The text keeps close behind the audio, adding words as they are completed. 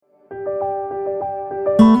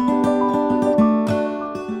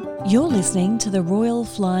You're listening to the Royal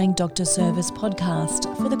Flying Doctor Service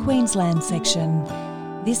podcast for the Queensland section.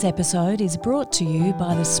 This episode is brought to you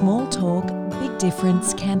by the Small Talk, Big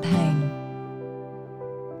Difference campaign.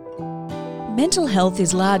 Mental health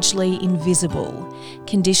is largely invisible.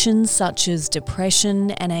 Conditions such as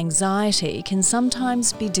depression and anxiety can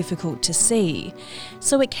sometimes be difficult to see,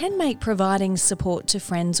 so it can make providing support to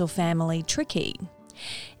friends or family tricky.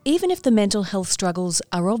 Even if the mental health struggles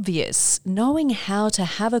are obvious, knowing how to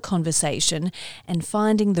have a conversation and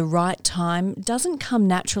finding the right time doesn't come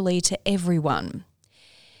naturally to everyone.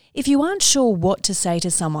 If you aren't sure what to say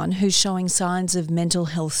to someone who's showing signs of mental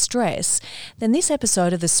health stress, then this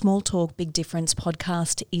episode of the Small Talk Big Difference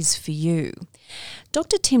podcast is for you.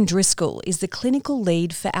 Dr. Tim Driscoll is the clinical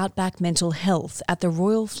lead for Outback Mental Health at the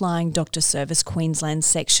Royal Flying Doctor Service Queensland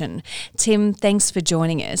section. Tim, thanks for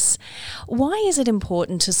joining us. Why is it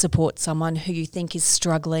important to support someone who you think is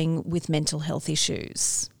struggling with mental health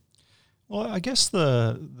issues? Well, I guess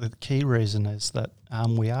the key reason is that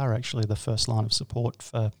we are actually the first line of support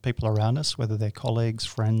for people around us, whether they're colleagues,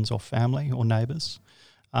 friends or family or neighbours.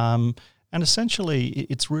 And essentially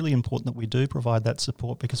it's really important that we do provide that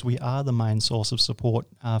support because we are the main source of support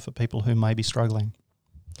for people who may be struggling.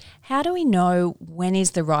 How do we know when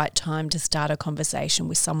is the right time to start a conversation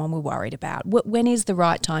with someone we're worried about? When is the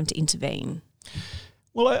right time to intervene?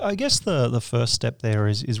 Well, I guess the first step there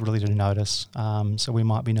is really to notice. So we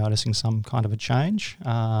might be noticing some kind of a change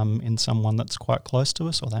in someone that's quite close to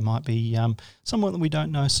us, or they might be someone that we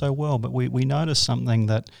don't know so well, but we notice something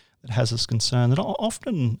that has us concerned. And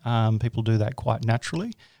often people do that quite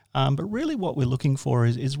naturally. But really what we're looking for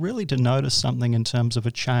is really to notice something in terms of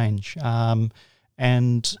a change.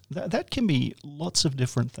 And that can be lots of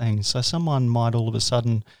different things. So someone might all of a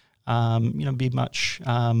sudden be much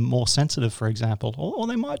more sensitive, for example, or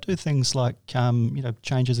they might do things like,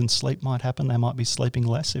 changes in sleep might happen. They might be sleeping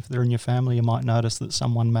less. If they're in your family, you might notice that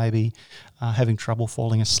someone may be having trouble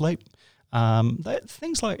falling asleep.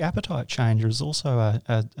 Things like appetite change is also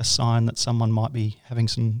a sign that someone might be having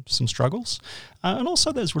some struggles. And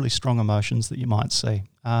also there's really strong emotions that you might see.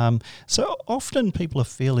 So often people are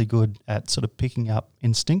fairly good at sort of picking up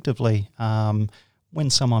instinctively when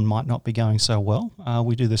someone might not be going so well.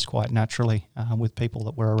 We do this quite naturally with people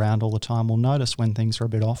that we're around all the time. We'll notice when things are a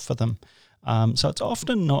bit off for them. So it's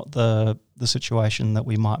often not the situation that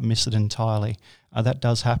we might miss it entirely. That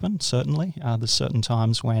does happen, certainly. There's certain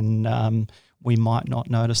times when we might not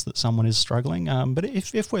notice that someone is struggling. But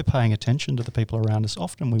if we're paying attention to the people around us,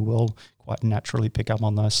 often we will quite naturally pick up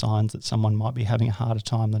on those signs that someone might be having a harder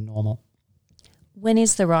time than normal. When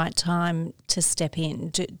is the right time to step in?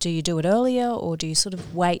 Do you do it earlier, or do you sort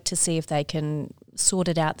of wait to see if they can sort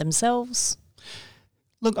it out themselves?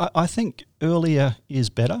 Look, I think earlier is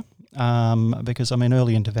better because,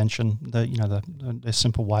 early intervention, the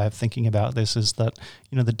simple way of thinking about this is that,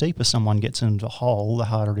 the deeper someone gets into a hole, the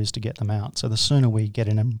harder it is to get them out. So the sooner we get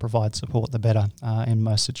in and provide support, the better in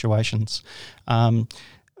most situations.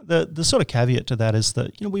 The sort of caveat to that is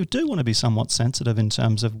that, we do want to be somewhat sensitive in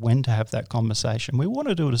terms of when to have that conversation. We want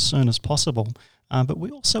to do it as soon as possible, but we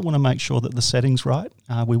also want to make sure that the setting's right.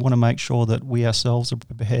 We want to make sure that we ourselves are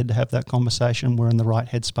prepared to have that conversation. We're in the right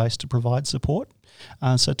headspace to provide support.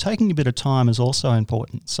 So taking a bit of time is also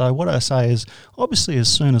important. So what I say is obviously as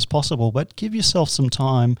soon as possible, but give yourself some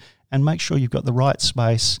time and make sure you've got the right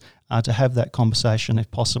space to have that conversation if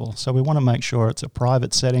possible. So we want to make sure it's a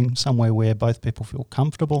private setting, somewhere where both people feel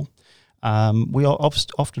comfortable. We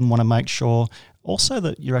often want to make sure also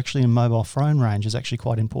that you're actually in mobile phone range is actually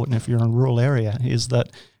quite important if you're in a rural area, is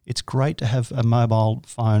that it's great to have a mobile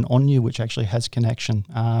phone on you which actually has connection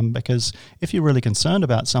because if you're really concerned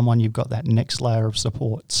about someone, you've got that next layer of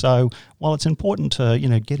support. So while it's important to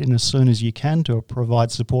get in as soon as you can to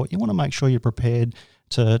provide support, you want to make sure you're prepared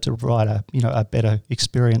to provide a better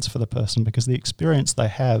experience for the person, because the experience they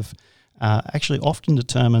have actually often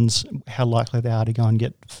determines how likely they are to go and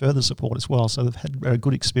get further support as well. So they've had a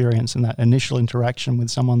good experience in that initial interaction with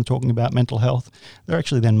someone talking about mental health. They're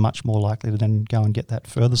actually then much more likely to then go and get that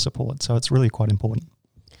further support. So it's really quite important.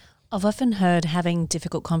 I've often heard having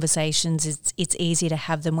difficult conversations, it's easier to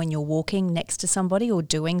have them when you're walking next to somebody or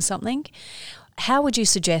doing something. How would you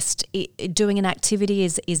suggest doing an activity?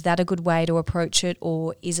 Is that a good way to approach it,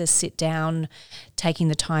 or is a sit down, taking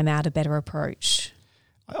the time out a better approach?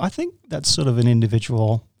 I think that's sort of an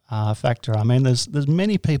individual factor. There's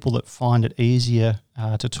many people that find it easier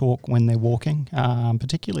to talk when they're walking,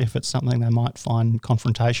 particularly if it's something they might find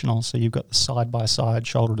confrontational. So you've got the side-by-side,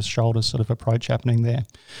 shoulder-to-shoulder sort of approach happening there.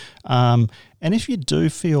 And if you do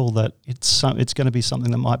feel that it's going to be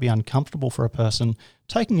something that might be uncomfortable for a person,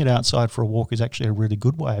 taking it outside for a walk is actually a really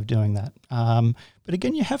good way of doing that. But But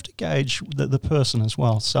again, you have to gauge the person as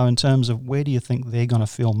well. So in terms of where do you think they're going to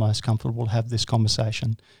feel most comfortable to have this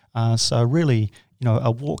conversation? So really, a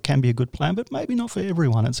walk can be a good plan, but maybe not for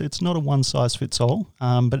everyone. It's not a one-size-fits-all.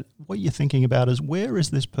 But what you're thinking about is, where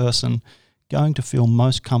is this person going to feel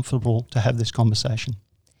most comfortable to have this conversation?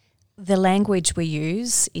 The language we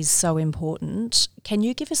use is so important. Can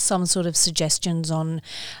you give us some sort of suggestions on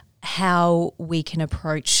how we can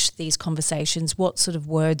approach these conversations, what sort of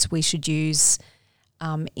words we should use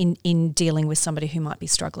in dealing with somebody who might be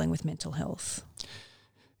struggling with mental health?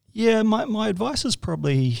 Yeah, my advice is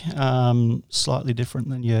probably slightly different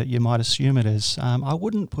than you might assume it is. I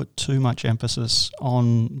wouldn't put too much emphasis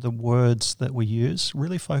on the words that we use.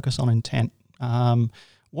 Really focus on intent.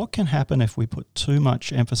 What can happen if we put too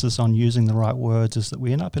much emphasis on using the right words is that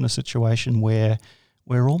we end up in a situation where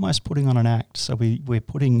we're almost putting on an act. So we're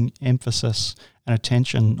putting emphasis and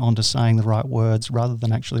attention onto saying the right words rather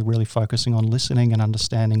than actually really focusing on listening and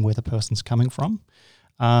understanding where the person's coming from.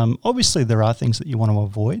 Obviously, there are things that you want to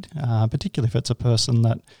avoid, particularly if it's a person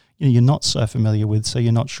that you're not so familiar with, so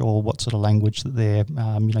you're not sure what sort of language that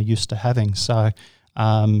they're used to having. So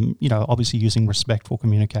obviously using respectful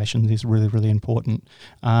communication is really, really important.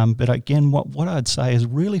 But again, what I'd say is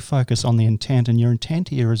really focus on the intent, and your intent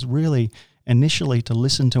here is really initially to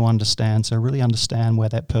listen to understand, so really understand where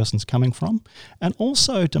that person's coming from, and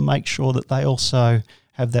also to make sure that they also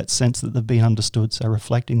have that sense that they've been understood, so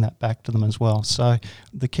reflecting that back to them as well. So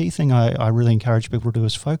the key thing I really encourage people to do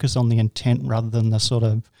is focus on the intent rather than the sort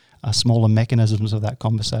of smaller mechanisms of that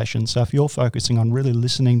conversation. So if you're focusing on really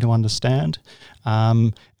listening to understand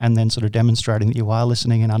and then sort of demonstrating that you are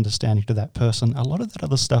listening and understanding to that person, a lot of that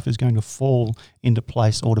other stuff is going to fall into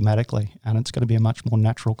place automatically, and it's going to be a much more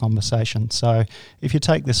natural conversation. So if you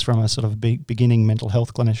take this from a sort of beginning mental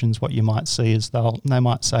health clinicians, what you might see is they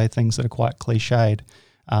might say things that are quite cliched.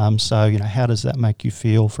 So how does that make you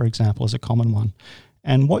feel, for example, is a common one.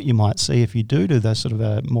 And what you might see if you do those sort of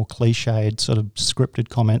a more cliched sort of scripted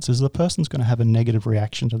comments is the person's going to have a negative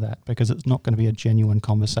reaction to that because it's not going to be a genuine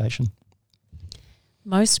conversation.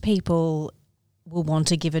 Most people will want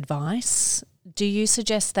to give advice. Do you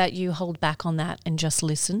suggest that you hold back on that and just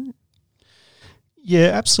listen? Yeah,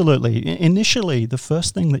 absolutely. Initially, the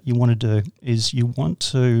first thing that you want to do is you want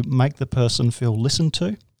to make the person feel listened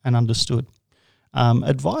to and understood.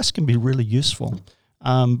 Advice can be really useful.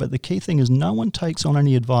 But the key thing is no one takes on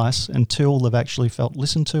any advice until they've actually felt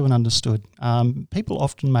listened to and understood. People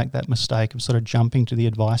often make that mistake of sort of jumping to the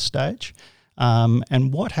advice stage.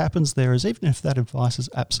 And what happens there is even if that advice is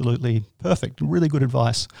absolutely perfect, really good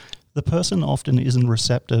advice, the person often isn't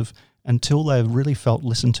receptive until they've really felt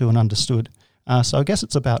listened to and understood. So I guess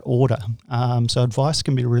it's about order. So advice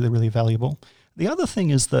can be really, really valuable. The other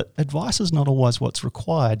thing is that advice is not always what's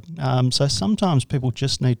required. So sometimes people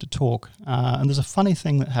just need to talk. And there's a funny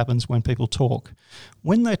thing that happens when people talk.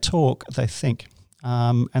 When they talk, they think.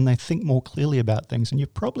 And they think more clearly about things. And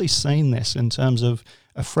you've probably seen this in terms of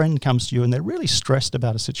a friend comes to you and they're really stressed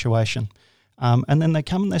about a situation. And then they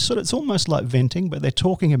come and it's almost like venting, but they're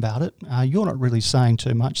talking about it. You're not really saying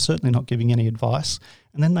too much, certainly not giving any advice.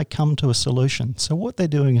 And then they come to a solution. So what they're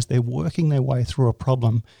doing is they're working their way through a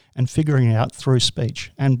problem and figuring it out through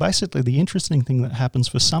speech. And basically the interesting thing that happens,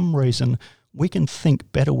 for some reason, we can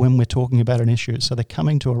think better when we're talking about an issue. So they're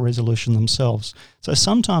coming to a resolution themselves. So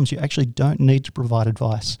sometimes you actually don't need to provide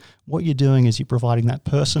advice. What you're doing is you're providing that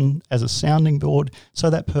person as a sounding board so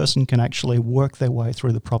that person can actually work their way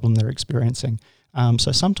through the problem they're experiencing.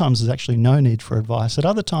 So sometimes there's actually no need for advice. At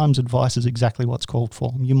other times, advice is exactly what's called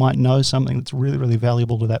for. You might know something that's really, really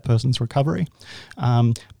valuable to that person's recovery.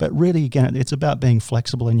 But really, again, it's about being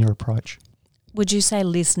flexible in your approach. Would you say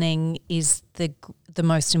listening is the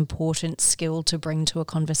most important skill to bring to a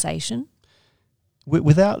conversation?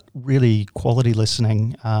 Without really quality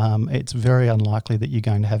listening, it's very unlikely that you're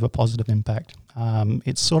going to have a positive impact.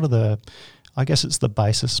 It's sort of it's the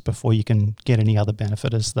basis before you can get any other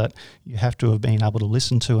benefit, is that you have to have been able to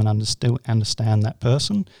listen to and understand that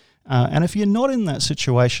person. And if you're not in that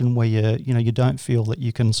situation where you don't feel that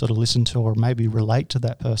you can sort of listen to or maybe relate to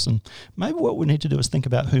that person, maybe what we need to do is think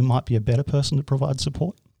about who might be a better person to provide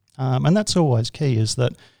support. And that's always key, is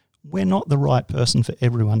that we're not the right person for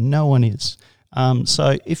everyone. No one is.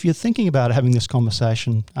 So if you're thinking about having this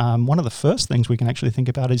conversation, one of the first things we can actually think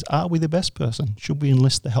about is, are we the best person? Should we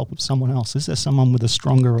enlist the help of someone else? Is there someone with a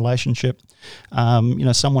stronger relationship?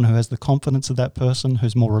 Someone who has the confidence of that person,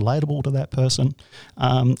 who's more relatable to that person?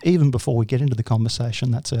 Even before we get into the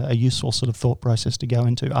conversation, that's a useful sort of thought process to go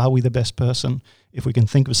into. Are we the best person? If we can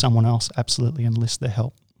think of someone else, absolutely enlist their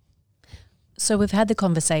help. So we've had the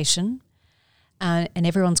conversation. And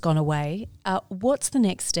everyone's gone away. What's the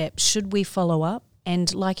next step? Should we follow up?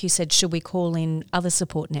 And like you said, should we call in other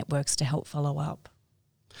support networks to help follow up?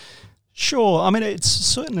 Sure. I mean, it's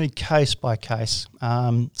certainly case by case.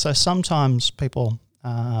 So sometimes people,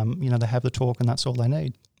 they have the talk and that's all they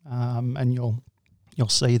need. And you'll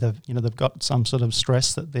see they've got some sort of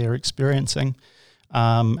stress that they're experiencing,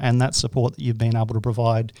 and that support that you've been able to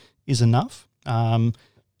provide is enough.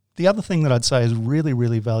 The other thing that I'd say is really,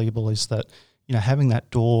 really valuable is that, having that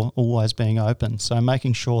door always being open. So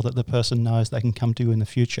making sure that the person knows they can come to you in the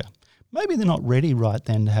future. Maybe they're not ready right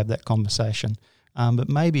then to have that conversation. But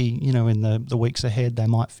maybe, in the weeks ahead, they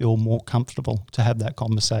might feel more comfortable to have that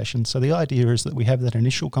conversation. So the idea is that we have that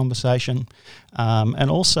initial conversation, and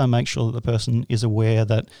also make sure that the person is aware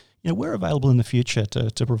that, we're available in the future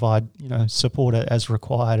to provide, support as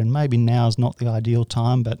required. And maybe now's not the ideal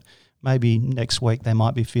time, but maybe next week they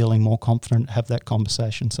might be feeling more confident to have that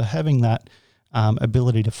conversation. So having that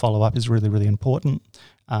ability to follow up is really, really important.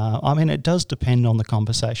 It does depend on the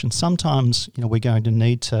conversation. Sometimes, we're going to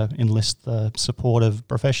need to enlist the support of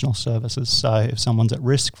professional services. So if someone's at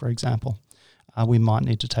risk, for example, we might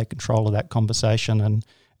need to take control of that conversation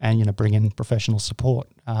and bring in professional support.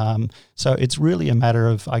 So it's really a matter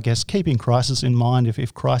of, I guess, keeping crisis in mind.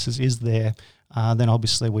 If crisis is there, then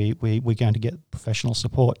obviously we're going to get professional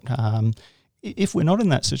support. If we're not in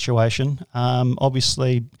that situation,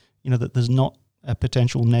 obviously, that there's not a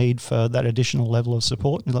potential need for that additional level of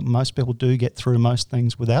support. Most people do get through most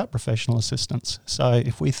things without professional assistance. So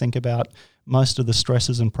if we think about most of the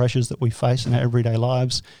stresses and pressures that we face in our everyday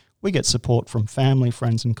lives, we get support from family,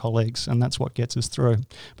 friends and colleagues, and that's what gets us through.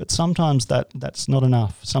 But sometimes that's not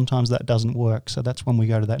enough. Sometimes that doesn't work. So that's when we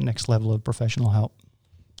go to that next level of professional help.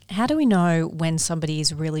 How do we know when somebody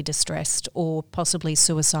is really distressed or possibly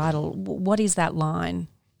suicidal? What is that line?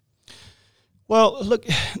 Well, look,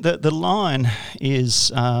 the line is,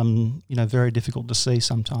 very difficult to see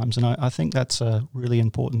sometimes. And I think that's a really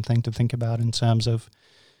important thing to think about in terms of,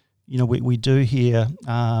 we do hear,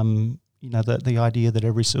 the idea that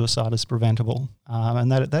every suicide is preventable. And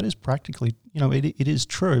that is practically, it is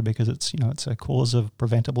true because it's a cause of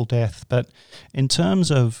preventable death. But in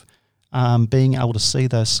terms of being able to see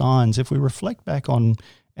those signs, if we reflect back on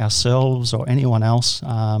ourselves or anyone else,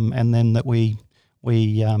 and then that we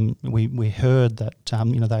heard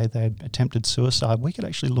that they attempted suicide, we could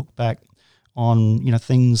actually look back on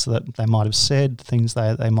things that they might have said, things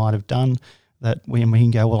they might have done, that we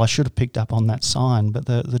can go, well, I should have picked up on that sign. But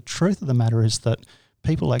the truth of the matter is that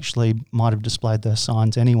people actually might have displayed those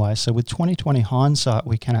signs anyway. So with 20/20 hindsight,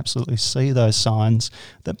 we can absolutely see those signs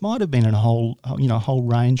that might have been in a whole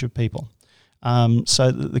range of people.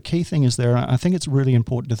 So the key thing is there, and I think it's really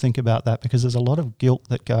important to think about that because there's a lot of guilt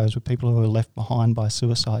that goes with people who are left behind by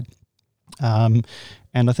suicide. And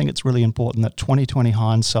I think it's really important that 20/20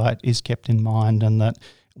 hindsight is kept in mind and that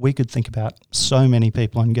we could think about so many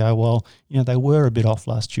people and go, well, they were a bit off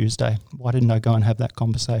last Tuesday. Why didn't I go and have that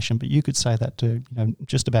conversation? But you could say that to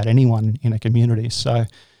just about anyone in a community. So,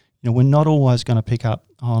 we're not always going to pick up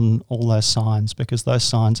on all those signs because those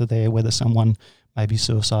signs are there whether someone may be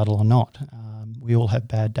suicidal or not. We all have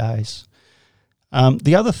bad days.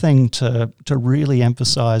 The other thing to really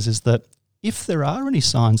emphasise is that if there are any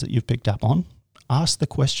signs that you've picked up on, ask the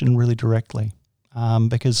question really directly.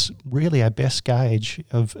 Because really our best gauge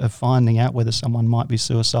of finding out whether someone might be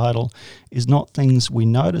suicidal is not things we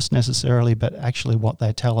notice necessarily, but actually what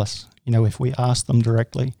they tell us. If we ask them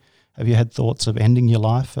directly, have you had thoughts of ending your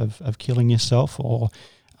life, of killing yourself or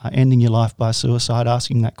ending your life by suicide,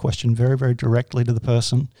 asking that question very, very directly to the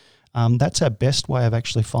person, that's our best way of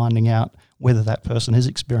actually finding out whether that person is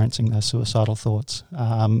experiencing those suicidal thoughts.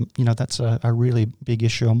 That's a really big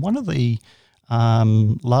issue. And one of the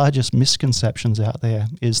largest misconceptions out there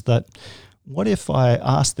is that what if I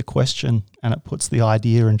ask the question and it puts the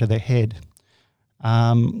idea into their head?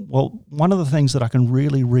 Well, one of the things that I can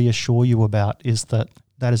really reassure you about is that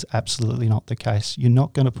is absolutely not the case. You're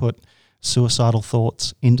not going to put suicidal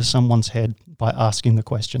thoughts into someone's head by asking the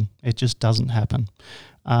question. It just doesn't happen.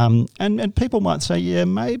 And people might say, yeah,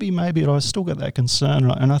 maybe, but I've still got that concern.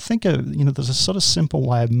 And I think, there's a sort of simple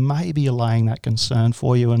way of maybe allaying that concern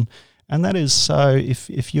for you. And that is, so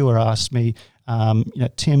if you were asked me,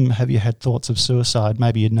 Tim, have you had thoughts of suicide?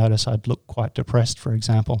 Maybe you'd notice I'd look quite depressed, for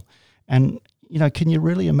example. And, can you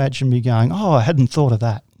really imagine me going, oh, I hadn't thought of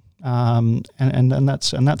that? And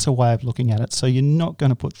that's a way of looking at it. So you're not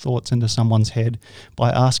going to put thoughts into someone's head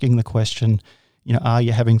by asking the question, are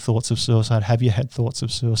you having thoughts of suicide? Have you had thoughts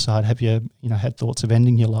of suicide? Have you, had thoughts of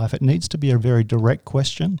ending your life? It needs to be a very direct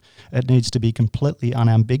question. It needs to be completely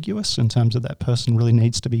unambiguous in terms of that person really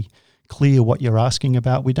needs to be clear what you're asking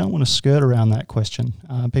about. We don't want to skirt around that question.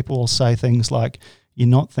 People will say things like, You're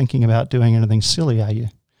not thinking about doing anything silly, are you?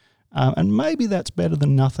 And maybe that's better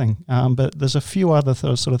than nothing. But there's a few other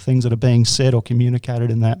sort of things that are being said or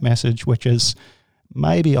communicated in that message, which is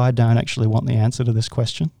maybe I don't actually want the answer to this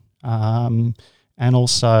question. And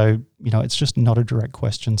also, it's just not a direct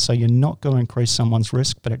question. So you're not going to increase someone's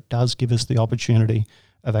risk, but it does give us the opportunity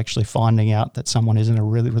of actually finding out that someone is in a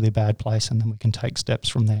really, really bad place, and then we can take steps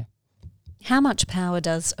from there. How much power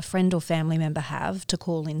does a friend or family member have to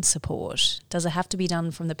call in support? Does it have to be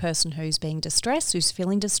done from the person who's being distressed, who's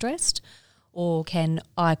feeling distressed, or can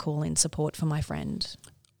I call in support for my friend?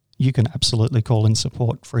 You can absolutely call in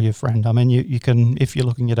support for your friend. I mean, you can, if you're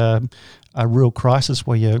looking at a real crisis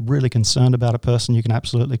where you're really concerned about a person, you can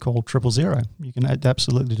absolutely call 000. You can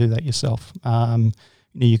absolutely do that yourself.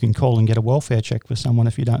 You can call and get a welfare check for someone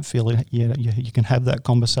if you don't feel it. You can have that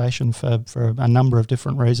conversation for a number of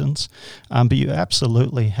different reasons. But you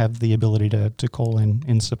absolutely have the ability to call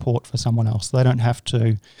in support for someone else. They don't have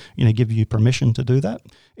to, give you permission to do that.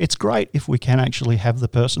 It's great if we can actually have the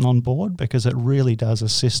person on board, because it really does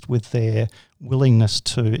assist with their willingness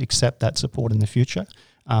to accept that support in the future.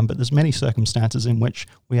 But there's many circumstances in which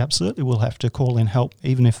we absolutely will have to call in help,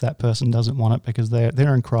 even if that person doesn't want it, because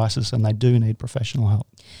they're in crisis and they do need professional help.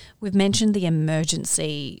 We've mentioned the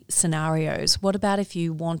emergency scenarios. What about if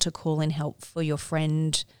you want to call in help for your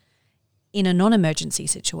friend in a non-emergency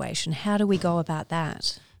situation? How do we go about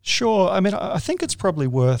that? Sure. I mean, I think it's probably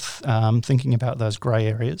worth thinking about those grey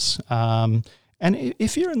areas. And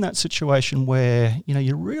if you're in that situation where,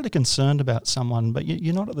 you're really concerned about someone, but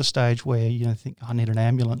you're not at the stage where you think, I need an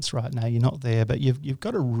ambulance right now, you're not there, but you've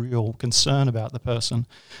got a real concern about the person.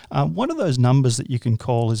 One of those numbers that you can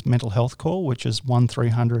call is mental health call, which is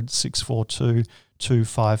 1300 642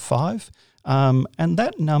 255. And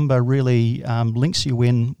that number really links you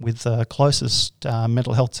in with the closest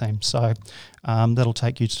mental health team. So that'll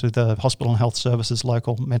take you to the Hospital and Health Services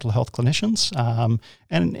local mental health clinicians.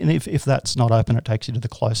 And if that's not open, it takes you to the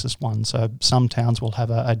closest one. So some towns will have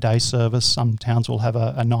a day service, some towns will have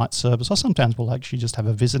a night service, or some towns will actually just have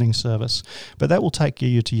a visiting service. But that will take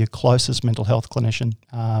you to your closest mental health clinician.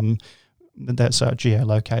 That's how it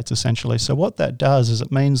geolocates essentially. So what that does is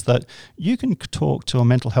it means that you can talk to a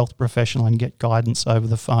mental health professional and get guidance over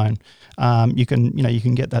the phone. You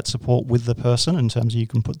can get that support with the person in terms of you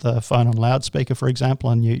can put the phone on loudspeaker, for example,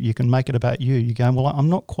 and you can make it about you. You go, well, I'm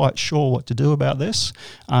not quite sure what to do about this.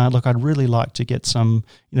 Look, I'd really like to get some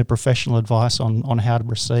professional advice on how to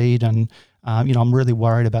proceed, and I'm really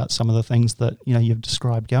worried about some of the things that you've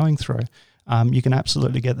described going through. You can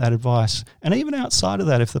absolutely get that advice. And even outside of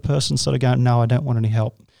that, if the person's sort of going, no, I don't want any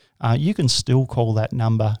help, you can still call that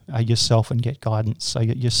number yourself and get guidance. So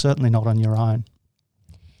you're certainly not on your own.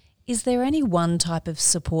 Is there any one type of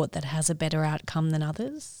support that has a better outcome than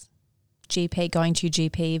others? Going to your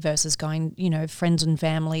GP versus going, friends and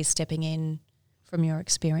family stepping in, from your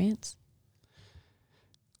experience?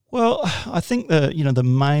 Well, I think the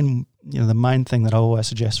main thing that I always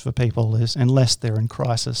suggest for people is, unless they're in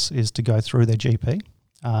crisis, is to go through their GP.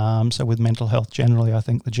 So with mental health generally, I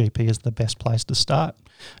think the GP is the best place to start.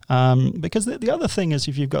 Because the other thing is,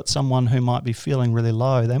 if you've got someone who might be feeling really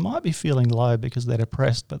low, they might be feeling low because they're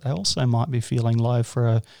depressed, but they also might be feeling low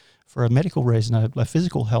for a medical reason, a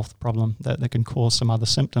physical health problem that can cause some other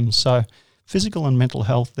symptoms. So physical and mental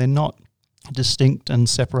health, they're not distinct and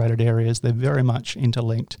separated areas. They're very much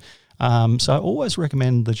interlinked. So I always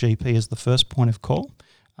recommend the GP as the first point of call.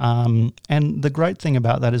 And the great thing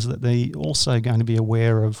about that is that they're also going to be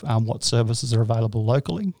aware of what services are available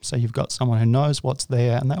locally. So you've got someone who knows what's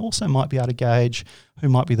there, and they also might be able to gauge who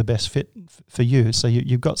might be the best fit for you. So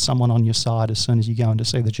you've got someone on your side as soon as you go in to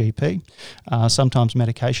see the GP. Sometimes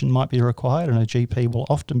medication might be required, and a GP will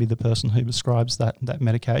often be the person who prescribes that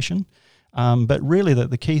medication. But really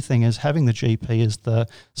the key thing is having the GP as the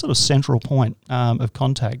sort of central point of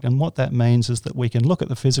contact. And what that means is that we can look at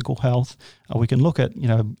the physical health, we can look at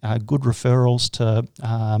good referrals to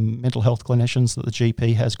mental health clinicians that the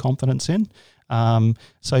GP has confidence in.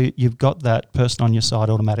 So you've got that person on your side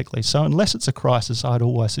automatically. So unless it's a crisis, I'd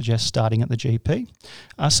always suggest starting at the GP.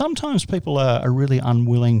 Sometimes people are really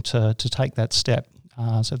unwilling to take that step.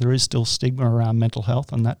 So there is still stigma around mental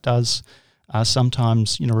health, and that does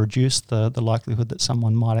sometimes reduce the likelihood that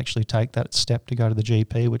someone might actually take that step to go to the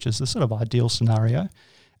GP, which is the sort of ideal scenario.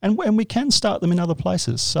 And we can start them in other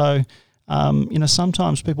places. So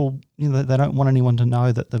sometimes people they don't want anyone to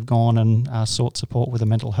know that they've gone and sought support with a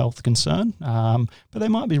mental health concern, but they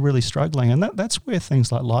might be really struggling, and that's where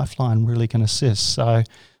things like Lifeline really can assist. So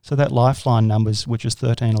that Lifeline numbers, which is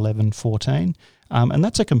 13 11 14, And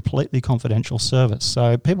that's a completely confidential service.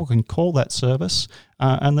 So people can call that service,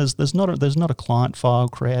 and there's not a client file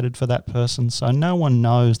created for that person, so no one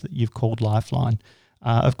knows that you've called Lifeline.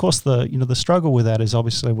 Of course, the struggle with that is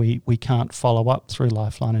obviously we can't follow up through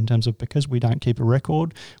Lifeline in terms of, because we don't keep a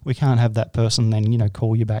record, we can't have that person then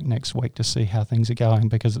call you back next week to see how things are going,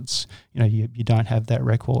 because it's you don't have that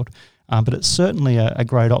record. But it's certainly a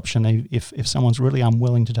great option if someone's really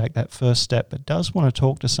unwilling to take that first step but does want to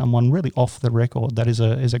talk to someone really off the record. That is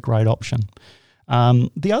a great option.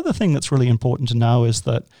 The other thing that's really important to know is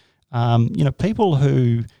that people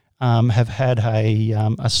who have had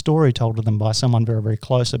a story told to them by someone very, very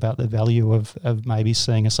close about the value of maybe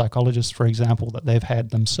seeing a psychologist, for example, that they've had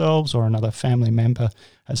themselves or another family member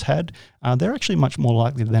has had, they're actually much more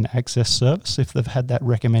likely to then access service if they've had that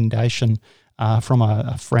recommendation from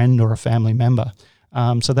a friend or a family member.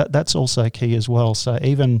 So that's also key as well. So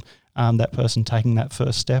even that person taking that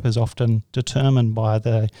first step is often determined by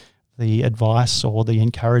the advice or the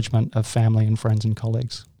encouragement of family and friends and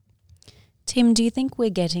colleagues. Tim, do you think we're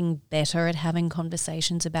getting better at having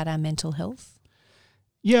conversations about our mental health?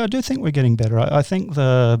 Yeah, I do think we're getting better. I think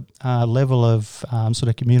the level of sort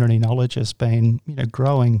of community knowledge has been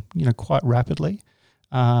growing quite rapidly.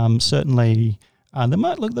 Certainly,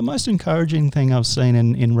 the most encouraging thing I've seen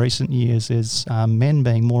in recent years is men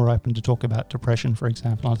being more open to talk about depression, for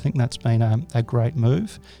example. I think that's been a great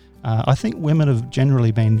move. I think women have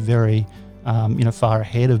generally been very far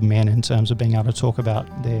ahead of men in terms of being able to talk about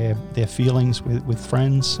their feelings with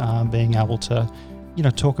friends, being able to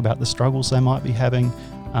talk about the struggles they might be having.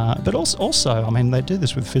 But also, I mean, they do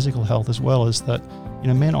this with physical health as well, is that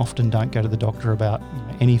men often don't go to the doctor about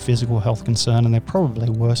any physical health concern, and they're probably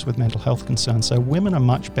worse with mental health concerns. So women are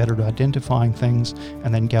much better at identifying things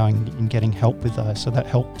and then going and getting help with those. So that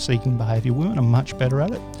help-seeking behaviour, women are much better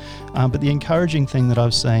at it. But the encouraging thing that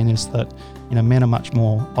I've seen is that men are much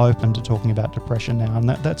more open to talking about depression now, and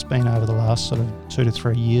that's been over the last sort of 2 to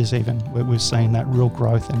 3 years even, where we've seen that real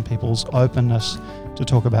growth in people's openness to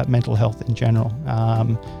talk about mental health in general.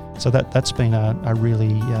 So that's been a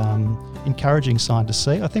really encouraging sign to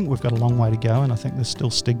see. I think we've got a long way to go, and I think there's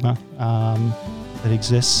still stigma that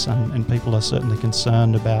exists, and people are certainly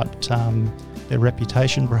concerned about their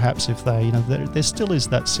reputation. Perhaps if they, there still is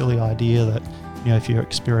that silly idea that if you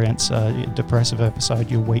experience a depressive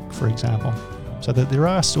episode, you're weak, for example. So that there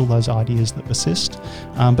are still those ideas that persist,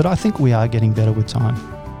 but I think we are getting better with time.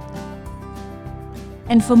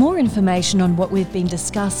 And for more information on what we've been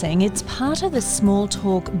discussing, it's part of the Small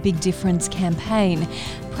Talk Big Difference campaign,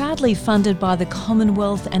 proudly funded by the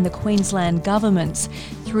Commonwealth and the Queensland governments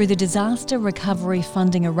through the Disaster Recovery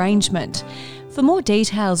Funding Arrangement. For more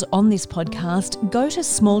details on this podcast, go to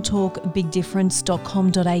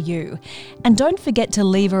smalltalkbigdifference.com.au. And don't forget to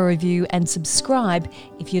leave a review and subscribe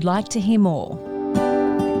if you'd like to hear more.